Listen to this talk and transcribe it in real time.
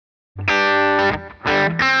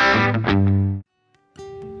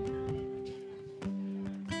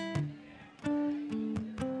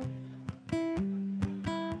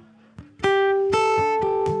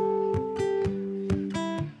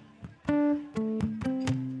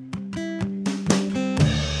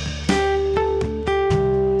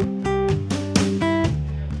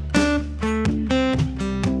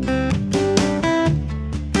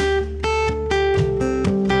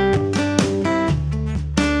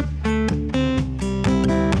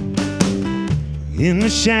In the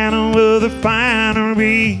shadow of the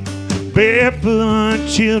refinery, barefoot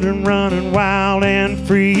children running wild and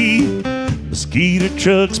free, mosquito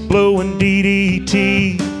trucks blowing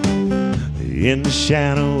DDT. In the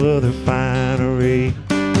shadow of the refinery,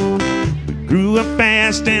 we grew up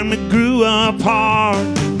fast and we grew up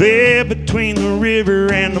hard, there between the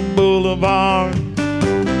river and the boulevard,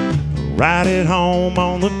 right at home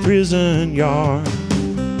on the prison yard.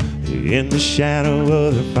 In the shadow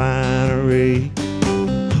of the refinery,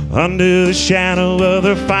 under the shadow of the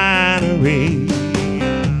refinery.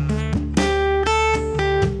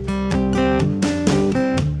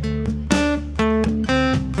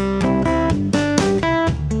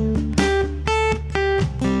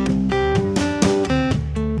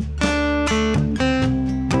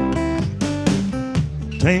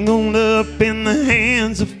 Tangled up in the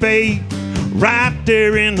hands of fate, right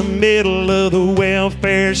there in the middle of the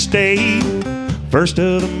welfare state. First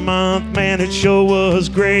of the month, man, it sure was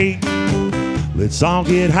great. Let's all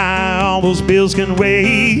get high, all those bills can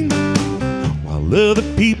wait, while other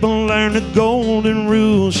people learn the golden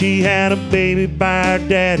rule. She had a baby by her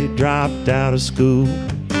daddy, dropped out of school.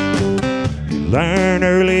 You learn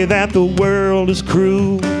early that the world is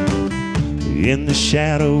cruel. In the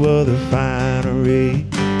shadow of the refinery,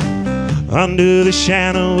 under the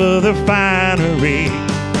shadow of the refinery,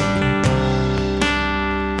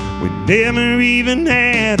 we never even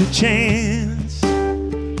had a chance.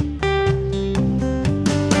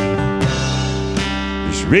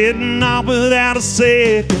 Just written off without a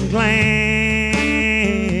second glance.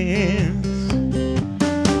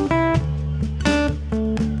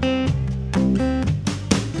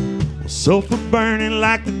 Sulfur burning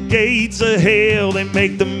like the gates of hell. They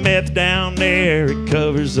make the meth down there, it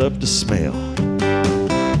covers up the smell.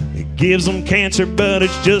 It gives them cancer, but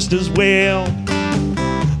it's just as well.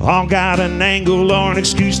 All got an angle or an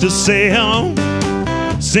excuse to sell.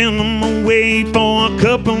 Send them away for a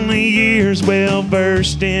couple of years, well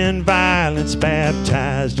versed in violence,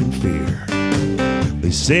 baptized in fear. They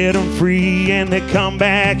set them free and they come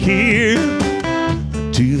back here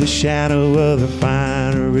to the shadow of the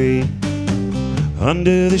refinery,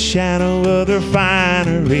 under the shadow of the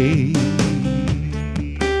refinery.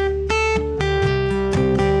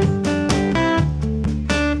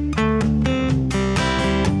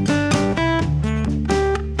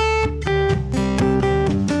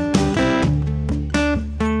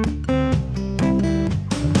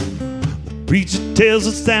 Preacher tells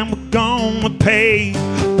us that we're gonna pay,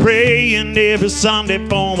 praying every Sunday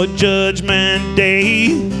for the judgment day.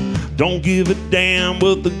 Don't give a damn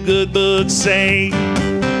what the good books say,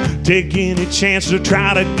 take any chance to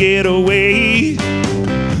try to get away.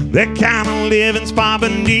 That kind of living's far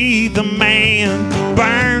beneath a man,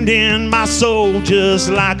 burned in my soul just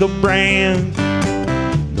like a brand.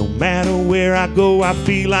 No matter where I go, I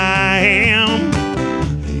feel I am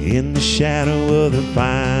in the shadow of the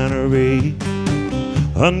refinery,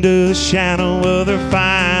 under the shadow of the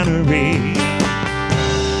refinery.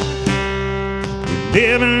 We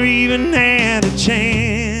never even had a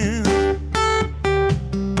chance.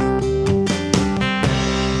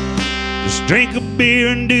 Just drink a beer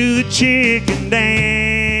and do the chicken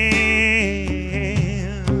dance.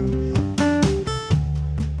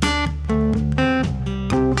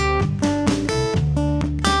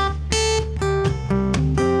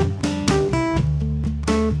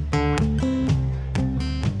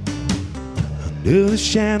 Under the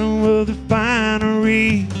shadow of the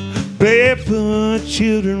refinery, barefoot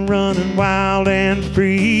children running wild and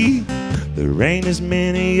free. There ain't as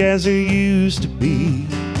many as there used to be.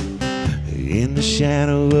 In the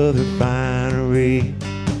shadow of the refinery,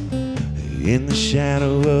 in the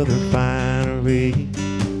shadow of the refinery,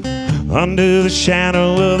 under the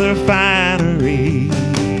shadow of the refinery.